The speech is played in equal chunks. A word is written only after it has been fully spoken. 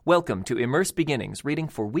Welcome to Immerse Beginnings reading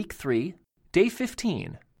for Week 3, Day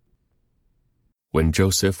 15. When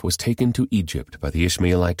Joseph was taken to Egypt by the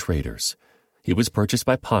Ishmaelite traders, he was purchased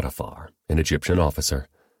by Potiphar, an Egyptian officer.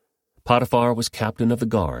 Potiphar was captain of the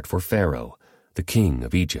guard for Pharaoh, the king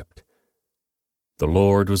of Egypt. The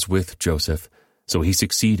Lord was with Joseph, so he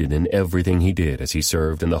succeeded in everything he did as he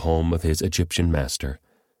served in the home of his Egyptian master.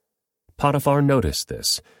 Potiphar noticed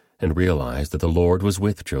this and realized that the Lord was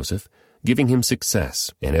with Joseph, giving him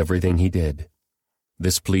success in everything he did.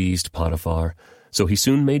 This pleased Potiphar, so he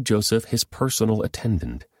soon made Joseph his personal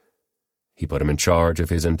attendant. He put him in charge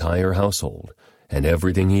of his entire household and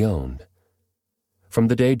everything he owned. From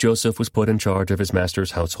the day Joseph was put in charge of his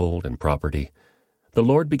master's household and property, the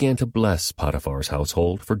Lord began to bless Potiphar's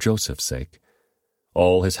household for Joseph's sake.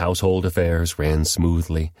 All his household affairs ran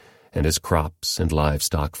smoothly, and his crops and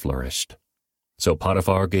livestock flourished. So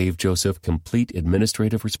Potiphar gave Joseph complete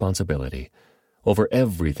administrative responsibility over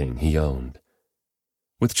everything he owned.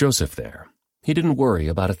 With Joseph there, he didn't worry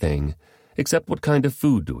about a thing except what kind of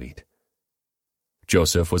food to eat.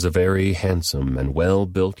 Joseph was a very handsome and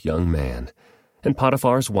well-built young man, and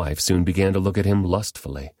Potiphar's wife soon began to look at him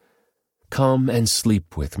lustfully. "Come and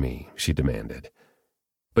sleep with me," she demanded.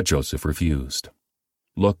 But Joseph refused.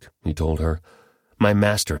 "Look," he told her, "my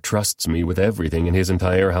master trusts me with everything in his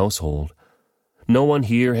entire household. No one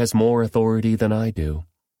here has more authority than I do.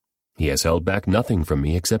 He has held back nothing from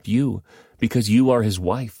me except you, because you are his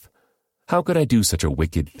wife. How could I do such a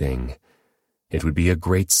wicked thing? It would be a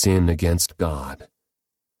great sin against God."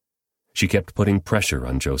 She kept putting pressure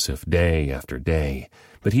on Joseph day after day,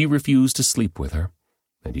 but he refused to sleep with her,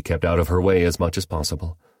 and he kept out of her way as much as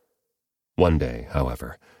possible. One day,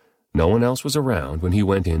 however, no one else was around when he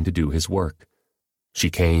went in to do his work. She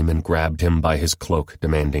came and grabbed him by his cloak,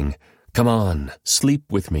 demanding, "Come on,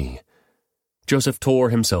 sleep with me." Joseph tore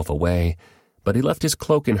himself away, but he left his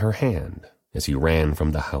cloak in her hand as he ran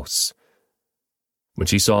from the house. When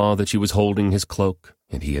she saw that she was holding his cloak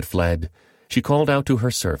and he had fled, she called out to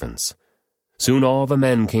her servants. Soon all the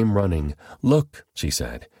men came running. "Look," she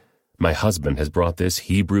said, "my husband has brought this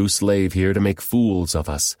Hebrew slave here to make fools of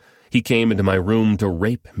us. He came into my room to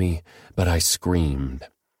rape me, but I screamed.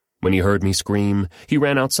 When he heard me scream, he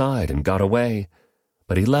ran outside and got away.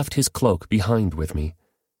 But he left his cloak behind with me."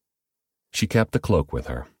 She kept the cloak with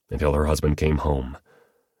her until her husband came home.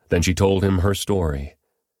 Then she told him her story.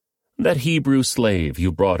 "That Hebrew slave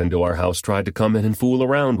you brought into our house tried to come in and fool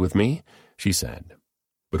around with me," she said.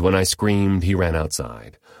 "But when I screamed, he ran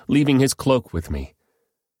outside, leaving his cloak with me."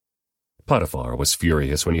 Potiphar was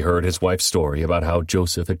furious when he heard his wife's story about how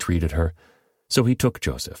Joseph had treated her. So he took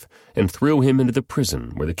Joseph and threw him into the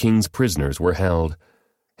prison where the king's prisoners were held,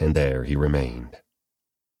 and there he remained.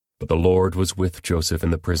 But the Lord was with Joseph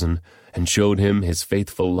in the prison and showed him his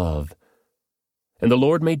faithful love. And the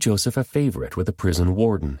Lord made Joseph a favorite with the prison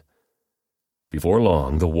warden. Before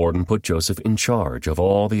long, the warden put Joseph in charge of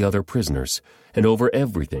all the other prisoners and over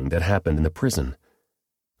everything that happened in the prison.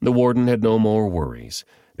 The warden had no more worries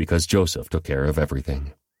because Joseph took care of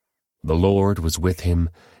everything. The Lord was with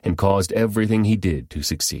him and caused everything he did to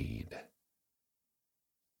succeed.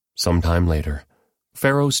 Sometime later,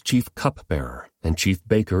 Pharaoh's chief cupbearer and chief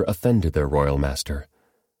baker offended their royal master.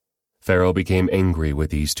 Pharaoh became angry with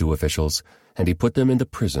these two officials, and he put them in the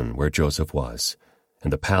prison where Joseph was, in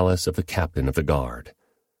the palace of the captain of the guard.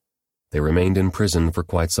 They remained in prison for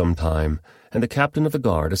quite some time, and the captain of the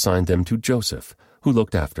guard assigned them to Joseph, who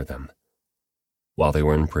looked after them. While they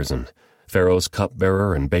were in prison, Pharaoh's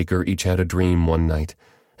cupbearer and baker each had a dream one night,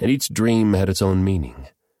 and each dream had its own meaning.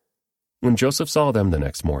 When Joseph saw them the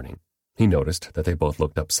next morning, he noticed that they both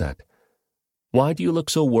looked upset. "Why do you look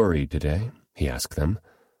so worried today?" he asked them.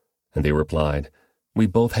 And they replied, "We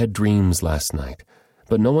both had dreams last night,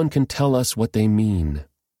 but no one can tell us what they mean."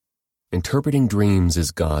 "Interpreting dreams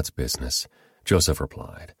is God's business," Joseph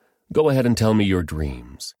replied. "Go ahead and tell me your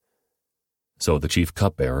dreams." So the chief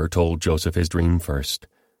cupbearer told Joseph his dream first.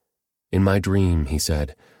 "In my dream," he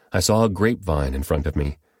said, "I saw a grapevine in front of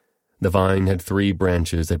me. The vine had 3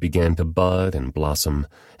 branches that began to bud and blossom,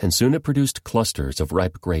 and soon it produced clusters of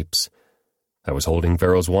ripe grapes. I was holding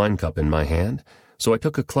Pharaoh's wine cup in my hand, so I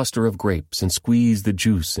took a cluster of grapes and squeezed the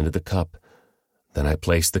juice into the cup. Then I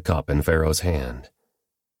placed the cup in Pharaoh's hand."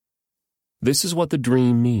 "This is what the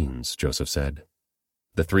dream means," Joseph said.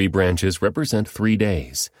 "The 3 branches represent 3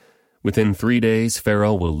 days. Within 3 days,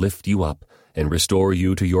 Pharaoh will lift you up and restore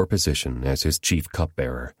you to your position as his chief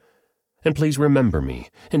cupbearer. And please remember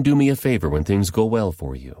me and do me a favor when things go well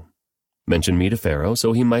for you. Mention me to Pharaoh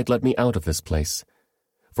so he might let me out of this place.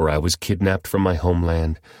 For I was kidnapped from my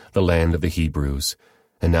homeland, the land of the Hebrews,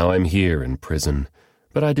 and now I'm here in prison,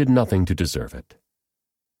 but I did nothing to deserve it."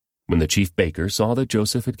 When the chief baker saw that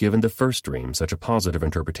Joseph had given the first dream such a positive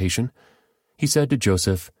interpretation, he said to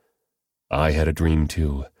Joseph, "I had a dream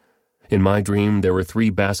too. In my dream there were 3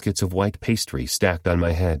 baskets of white pastry stacked on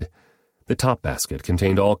my head. The top basket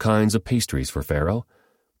contained all kinds of pastries for Pharaoh,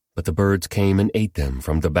 but the birds came and ate them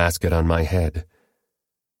from the basket on my head."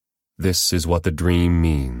 "This is what the dream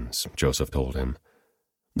means," Joseph told him.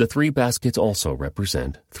 "The 3 baskets also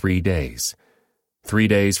represent 3 days. 3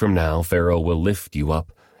 days from now Pharaoh will lift you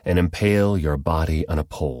up and impale your body on a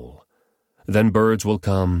pole. Then birds will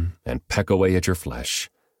come and peck away at your flesh."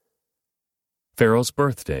 Pharaoh's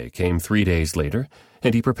birthday came 3 days later,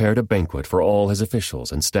 and he prepared a banquet for all his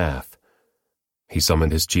officials and staff. He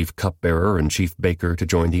summoned his chief cupbearer and chief baker to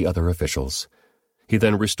join the other officials. He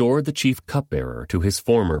then restored the chief cupbearer to his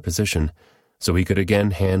former position, so he could again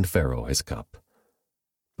hand Pharaoh his cup.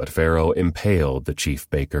 But Pharaoh impaled the chief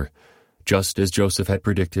baker, just as Joseph had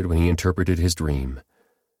predicted when he interpreted his dream.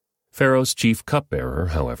 Pharaoh's chief cupbearer,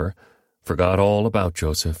 however, forgot all about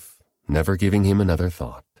Joseph, never giving him another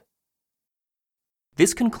thought.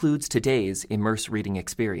 This concludes today's Immerse Reading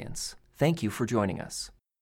Experience. Thank you for joining us.